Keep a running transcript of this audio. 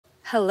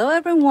Hello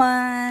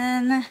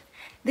everyone!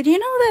 Did you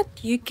know that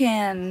you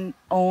can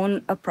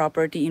own a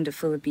property in the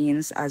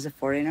Philippines as a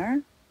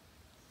foreigner?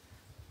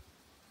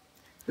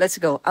 Let's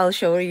go. I'll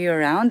show you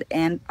around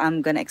and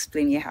I'm gonna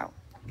explain you how.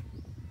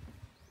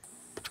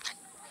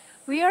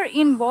 We are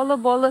in Bolo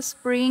Bolo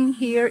Spring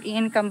here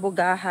in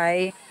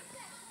Cambugahay.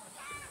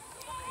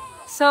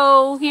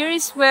 So here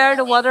is where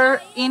the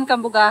water in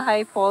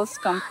Cambugahay Falls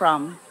come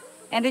from.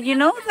 And did you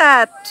know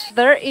that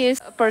there is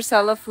a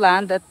parcel of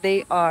land that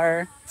they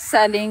are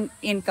selling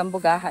in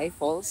Cambugahay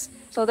Falls?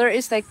 So there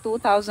is like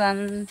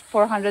 2,400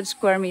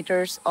 square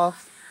meters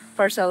of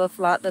parcel of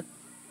lot that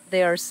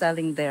they are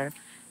selling there.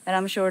 And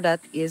I'm sure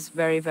that is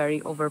very, very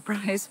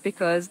overpriced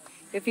because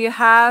if you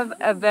have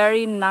a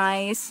very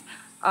nice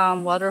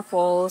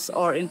waterfalls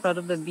or in front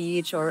of the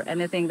beach or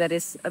anything that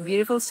is a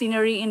beautiful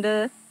scenery in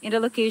the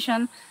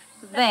location,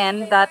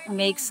 then that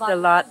makes the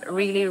lot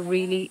really,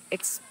 really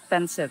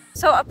expensive.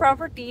 So a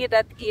property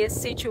that is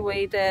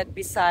situated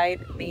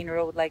beside main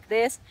road like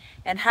this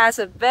and has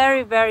a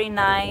very, very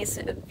nice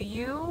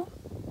view,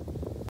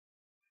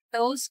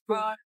 those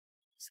are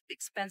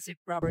expensive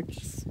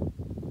properties.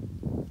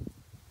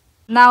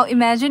 Now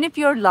imagine if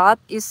your lot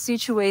is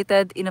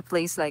situated in a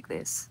place like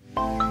this.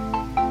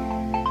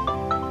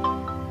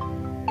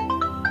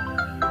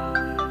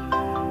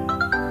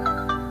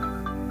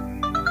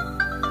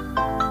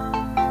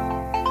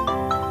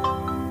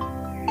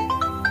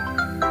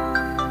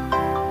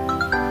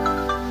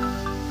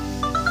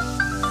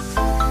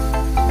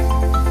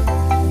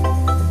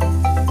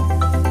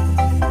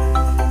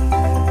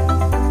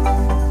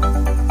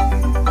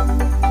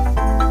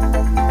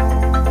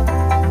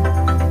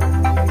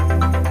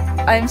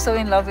 I'm so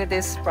in love with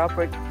this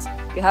property.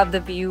 You have the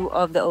view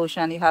of the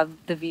ocean, you have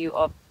the view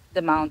of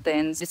the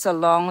mountains. It's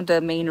along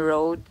the main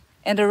road.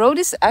 And the road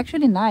is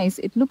actually nice.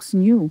 It looks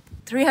new.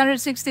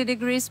 360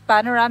 degrees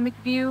panoramic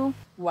view.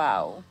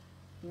 Wow.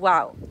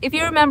 Wow. If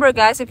you remember,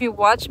 guys, if you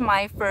watch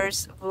my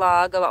first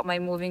vlog about my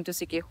moving to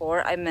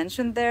Siquijor, I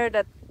mentioned there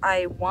that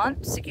I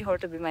want Siquijor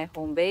to be my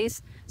home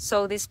base.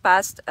 So these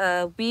past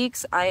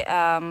weeks, I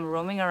am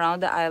roaming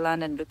around the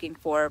island and looking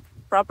for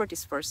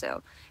properties for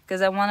sale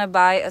because I want to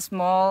buy a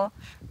small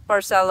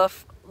parcel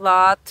of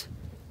lot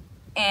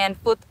and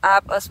put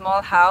up a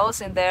small house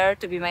in there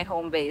to be my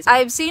home base.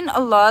 I've seen a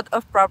lot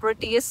of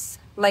properties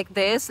like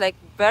this, like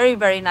very,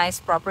 very nice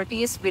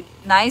properties with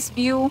nice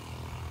view,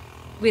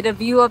 with a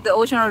view of the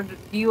ocean or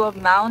view of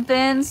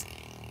mountains.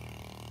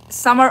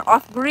 Some are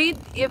off-grid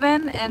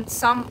even, and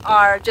some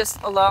are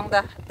just along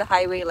the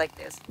highway like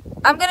this.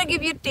 I'm gonna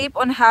give you a tip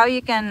on how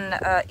you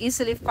can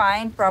easily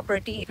find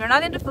property. If you're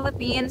not in the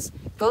Philippines,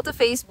 go to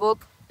Facebook.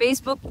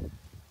 Facebook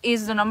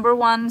is the number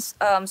one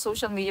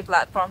social media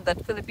platform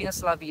that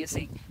Filipinos love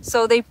using.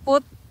 So they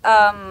put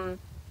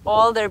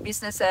all their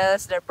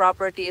businesses, their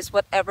properties,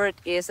 whatever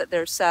it is that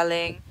they're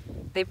selling,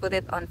 they put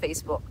it on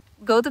Facebook.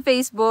 Go to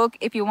Facebook.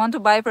 If you want to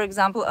buy, for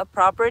example, a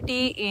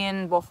property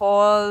in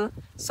Bohol,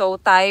 so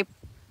type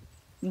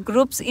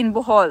groups in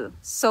Bohol.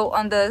 So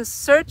on the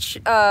search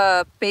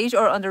page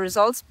or on the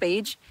results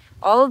page,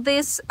 all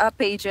these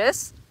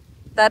pages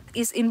that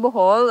is in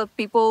Bohol,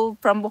 people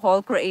from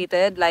Bohol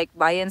created, like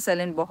buy and sell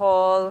in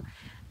Bohol,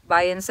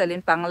 buy and sell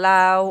in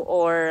Panglao,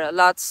 or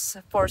lots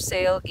for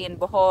sale in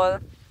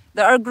Bohol.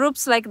 There are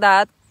groups like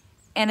that,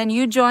 and then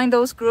you join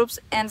those groups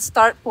and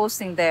start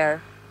posting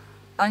there.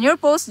 On your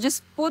post,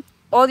 just put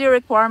all your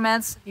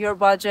requirements, your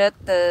budget,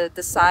 the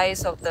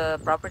size of the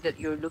property that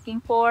you're looking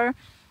for,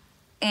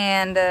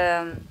 and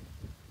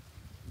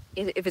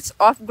if it's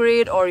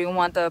off-grid or you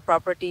want a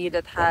property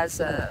that has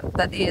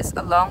that is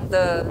along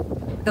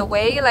the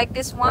way like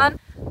this one,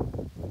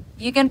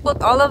 you can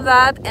put all of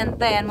that, and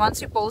then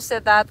once you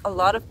posted that, a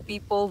lot of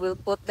people will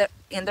put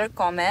in their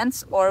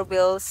comments or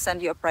will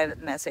send you a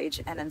private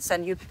message and then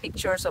send you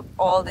pictures of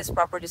all these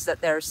properties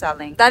that they're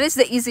selling. That is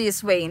the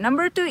easiest way.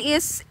 Number two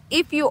is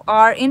if you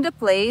are in the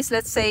place,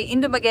 let's say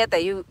in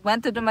Dumaguete, you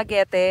went to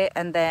Dumaguete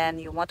and then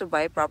you want to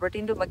buy property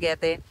in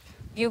Dumaguete,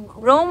 you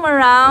roam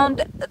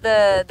around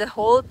the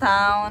whole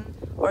town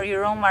or you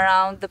roam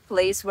around the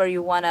place where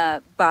you want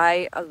to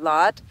buy a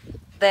lot,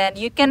 then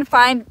you can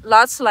find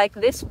lots like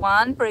this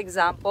one, for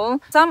example.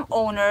 Some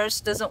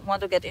owners doesn't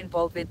want to get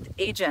involved with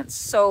agents.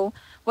 So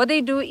what they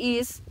do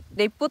is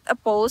they put a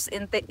post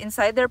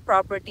inside their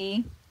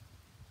property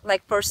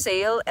like for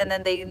sale, and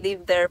then they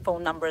leave their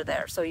phone number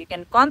there. So you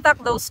can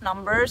contact those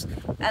numbers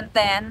and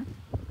then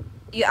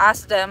you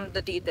ask them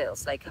the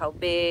details, like how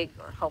big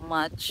or how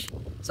much.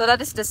 So that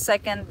is the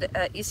second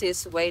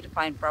easiest way to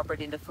find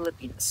property in the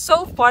Philippines.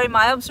 So far, in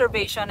my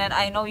observation, and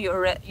I know you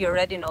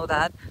already know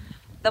that,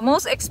 the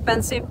most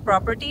expensive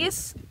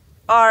properties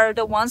are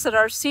the ones that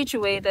are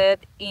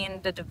situated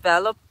in the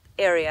developed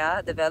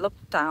area,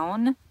 developed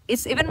town.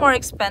 It's even more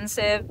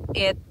expensive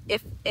if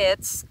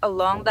it's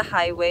along the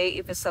highway,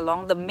 if it's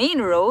along the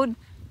main road,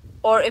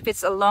 or if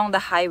it's along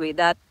the highway.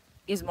 That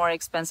is more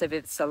expensive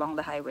if it's along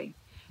the highway.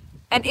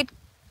 And it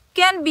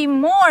can be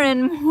more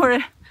and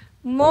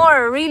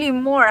really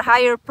more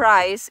higher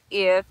price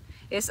if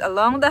it's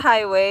along the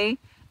highway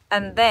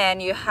and then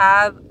you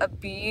have a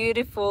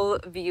beautiful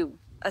view.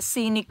 a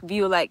scenic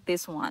view like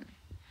this one.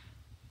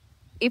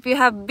 If you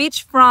have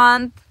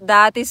beachfront,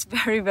 that is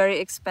very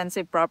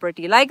expensive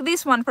property. Like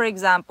this one, for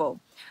example.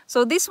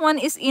 So this one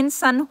is in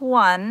San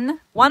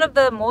Juan, one of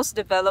the most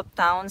developed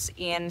towns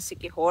in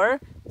Siquijor.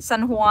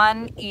 San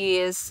Juan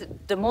is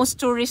the most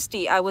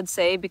touristy, I would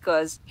say,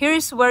 because here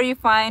is where you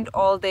find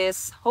all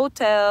these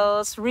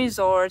hotels,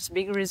 resorts,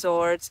 big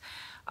resorts,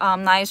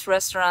 nice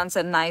restaurants,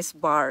 and nice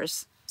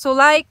bars. So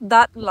like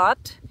that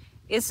lot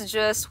is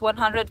just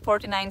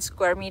 149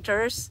 square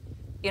meters.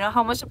 You know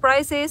how much the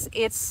price is?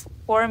 It's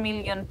 4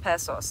 million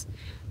pesos.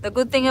 The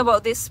good thing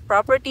about this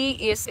property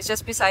is it's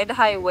just beside the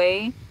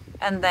highway,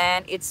 and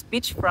then it's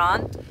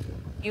beachfront.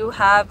 You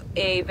have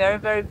a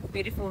very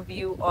beautiful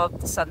view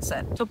of the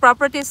sunset. So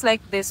properties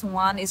like this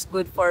one is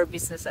good for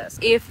businesses.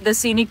 If the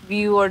scenic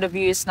view or the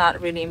view is not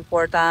really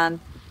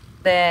important,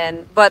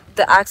 then but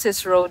the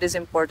access road is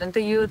important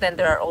to you, then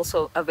there are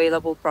also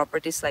available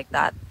properties like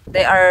that.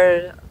 They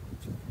are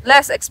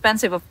less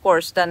expensive, of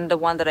course, than the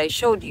one that I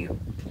showed you.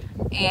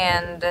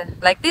 And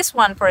like this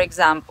one, for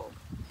example,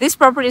 this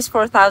property is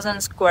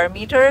 4,000 square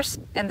meters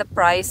and the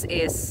price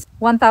is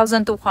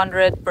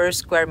 1,200 per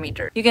square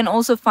meter. You can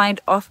also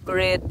find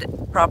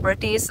off-grid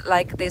properties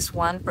like this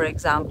one, for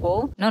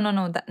example. No,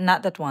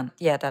 not that one.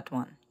 Yeah, that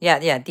one.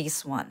 Yeah,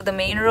 this one. The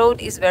main road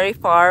is very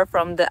far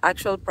from the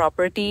actual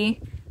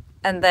property,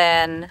 and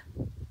then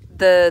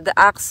the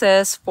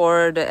access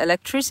for the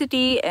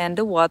electricity and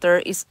the water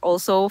is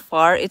also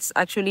far. It's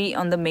actually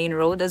on the main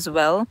road as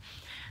well.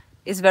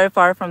 Is very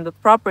far from the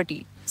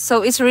property.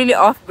 So it's really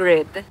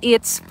off-grid.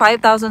 It's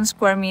 5,000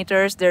 square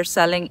meters. They're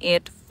selling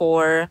it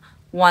for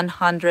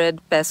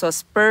 100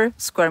 pesos per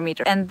square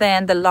meter. And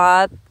then the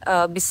lot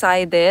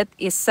beside it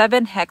is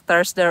 7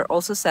 hectares. They're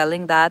also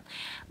selling that.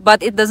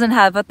 But it doesn't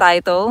have a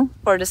title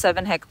for the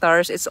 7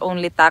 hectares. It's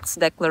only tax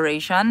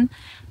declaration.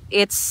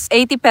 It's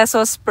 80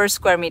 pesos per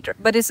square meter.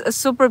 But it's a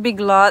super big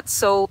lot.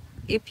 So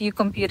if you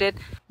compute it,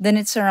 then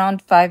it's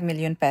around 5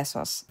 million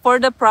pesos. For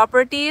the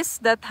properties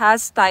that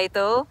has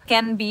title,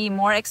 can be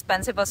more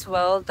expensive as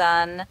well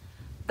than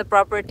the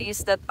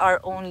properties that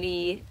are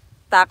only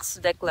tax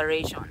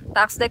declaration.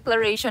 Tax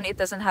declaration, it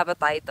doesn't have a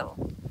title.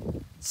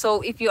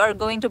 So if you are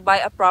going to buy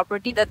a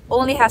property that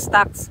only has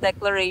tax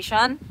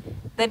declaration,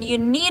 then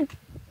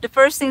the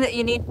first thing that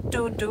you need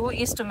to do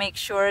is to make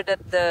sure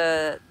that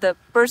the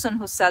person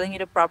who's selling you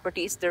the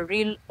property is the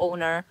real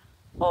owner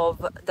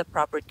of the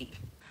property.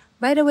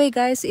 By the way,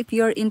 guys, if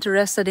you're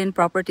interested in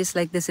properties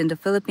like this in the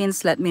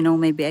Philippines, let me know.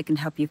 Maybe I can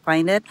help you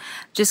find it.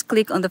 Just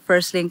click on the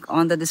first link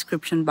on the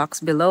description box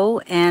below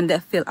and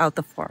fill out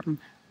the form.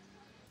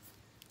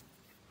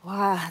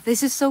 Wow,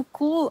 this is so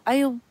cool.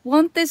 I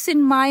want this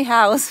in my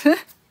house.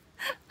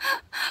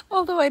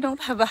 Although I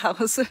don't have a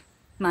house.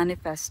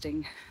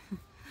 Manifesting.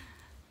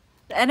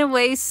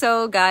 Anyway,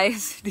 so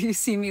guys, do you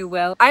see me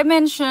well? I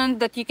mentioned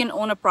that you can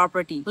own a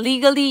property.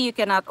 Legally, you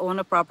cannot own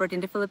a property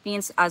in the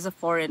Philippines as a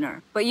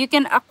foreigner. But you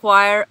can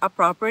acquire a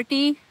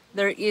property.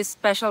 There is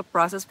special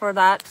process for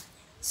that.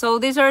 So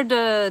these are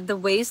the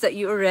ways that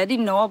you already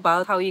know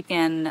about how you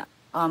can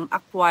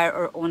acquire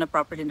or own a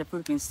property in the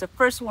Philippines. The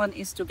first one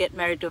is to get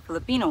married to a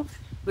Filipino.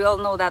 We all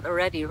know that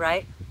already,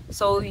 right?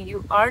 So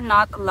you are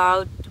not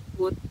allowed to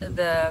put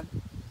the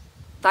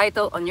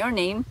title on your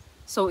name.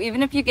 So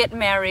even if you get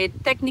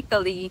married,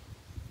 technically,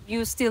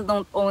 you still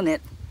don't own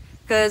it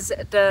because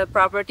the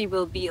property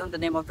will be on the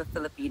name of the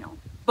Filipino.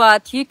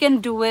 But you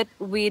can do it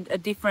with a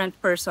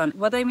different person.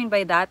 What I mean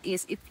by that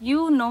is if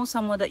you know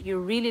someone that you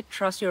really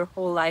trust your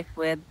whole life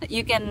with,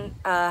 you can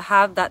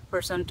have that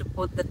person to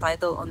put the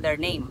title on their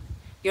name.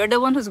 You're the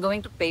one who's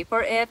going to pay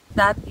for it.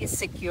 That is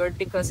secured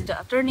because the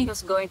attorney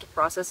who's going to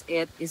process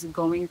it is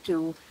going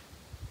to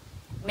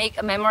make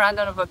a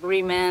memorandum of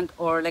agreement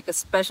or like a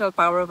special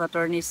power of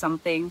attorney,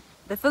 something.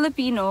 The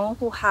Filipino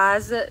who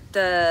has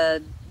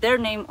their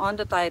name on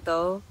the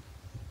title,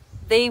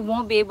 they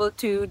won't be able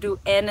to do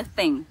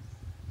anything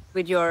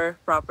with your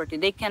property.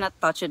 They cannot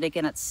touch it, they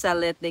cannot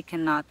sell it, they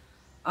cannot,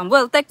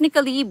 well,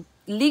 technically,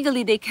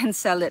 legally they can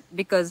sell it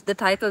because the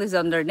title is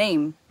on their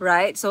name,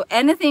 right? So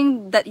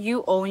anything that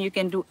you own, you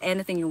can do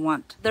anything you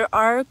want. There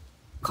are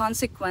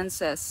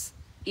consequences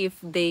if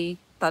they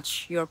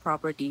touch your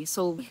property.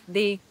 So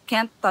they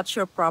can't touch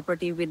your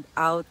property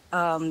without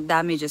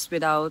damages,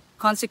 without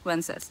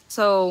consequences.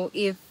 So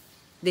if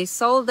they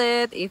sold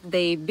it, if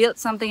they built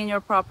something in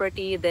your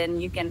property, then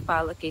you can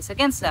file a case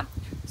against them.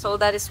 So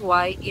that is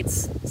why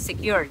it's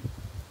secured.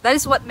 That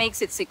is what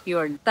makes it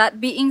secured. That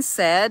being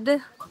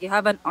said, you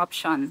have an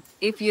option.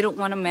 If you don't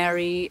want to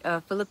marry a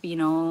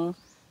Filipino,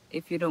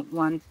 if you don't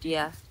want,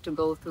 to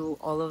go through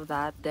all of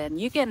that, then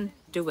you can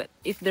do it.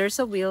 If there's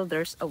a will,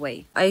 there's a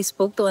way. I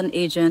spoke to an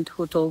agent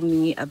who told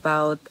me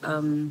about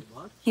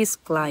his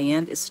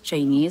client is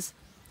Chinese.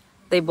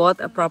 They bought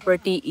a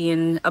property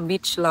in a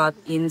beach lot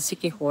in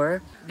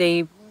Siquijor.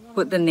 They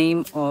put the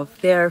name of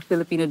their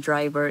Filipino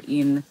driver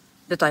in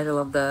the title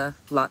of the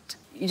lot.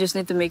 You just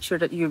need to make sure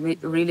that you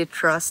really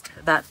trust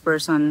that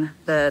person,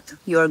 that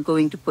you are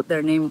going to put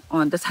their name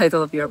on the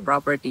title of your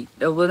property.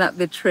 They will not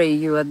betray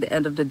you at the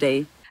end of the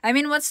day. I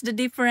mean, what's the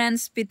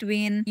difference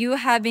between you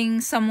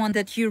having someone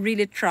that you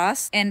really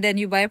trust and then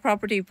you buy a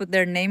property, you put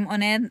their name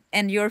on it,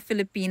 and you're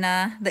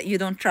Filipina that you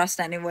don't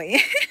trust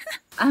anyway?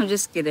 I'm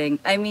just kidding.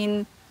 I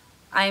mean,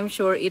 I'm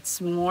sure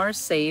it's more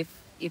safe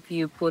if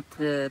you put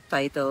the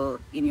title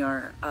in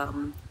your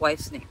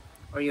wife's name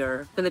or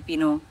your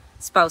Filipino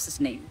spouse's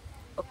name.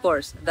 Of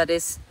course, that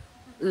is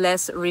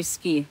less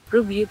risky.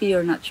 Rubeauti,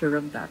 you're not sure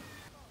of that.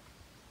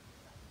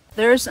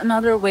 There's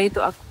another way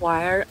to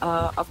acquire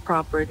a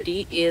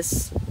property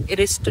is it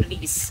is to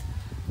lease.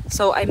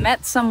 So I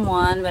met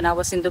someone when I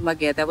was in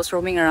Dumaguete. I was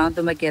roaming around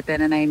Dumaguete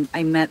and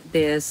I met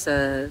this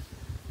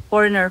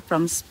foreigner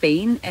from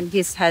Spain and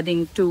he's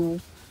heading to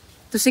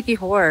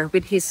Sikihor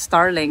with his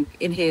Starlink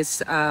in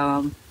his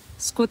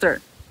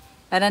scooter.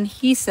 And then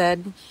he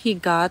said he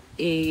got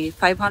a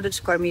 500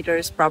 square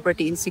meters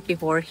property in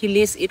Sikihor. He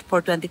leased it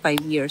for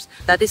 25 years.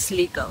 That is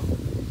legal.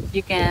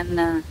 You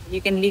can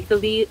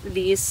legally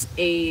lease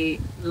a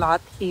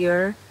lot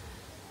here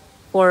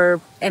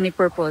for any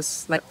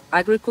purpose, like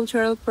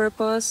agricultural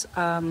purpose,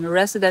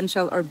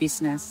 residential or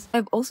business.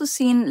 I've also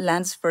seen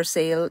lands for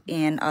sale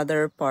in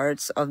other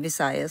parts of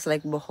Visayas,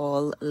 like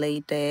Bohol,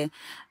 Leyte,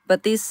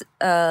 but these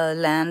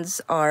lands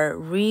are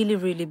really,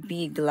 really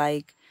big,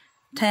 like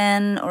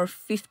 10 or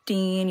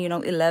 15,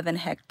 11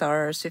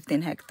 hectares,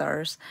 15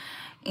 hectares.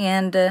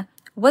 And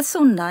what's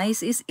so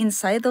nice is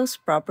inside those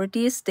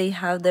properties, they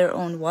have their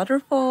own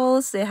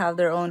waterfalls, they have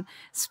their own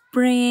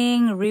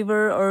spring,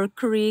 river, or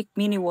creek,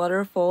 mini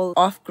waterfall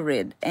off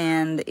grid,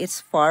 and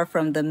it's far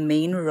from the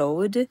main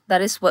road.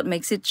 That is what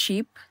makes it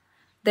cheap.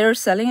 They're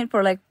selling it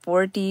for like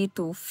 40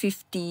 to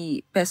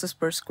 50 pesos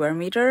per square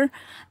meter.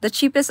 The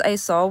cheapest I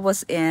saw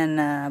was in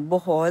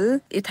Bohol.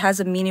 It has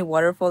a mini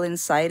waterfall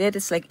inside it.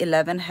 It's like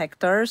 11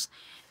 hectares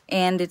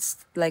and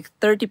it's like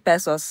 30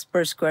 pesos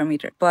per square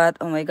meter. But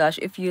oh my gosh,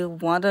 if you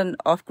want an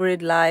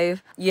off-grid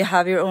life, you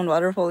have your own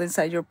waterfall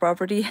inside your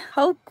property.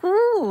 How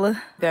cool!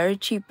 Very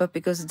cheap, but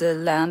because the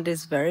land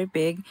is very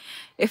big,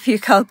 if you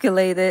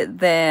calculate it,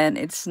 then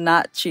it's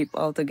not cheap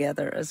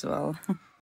altogether as well.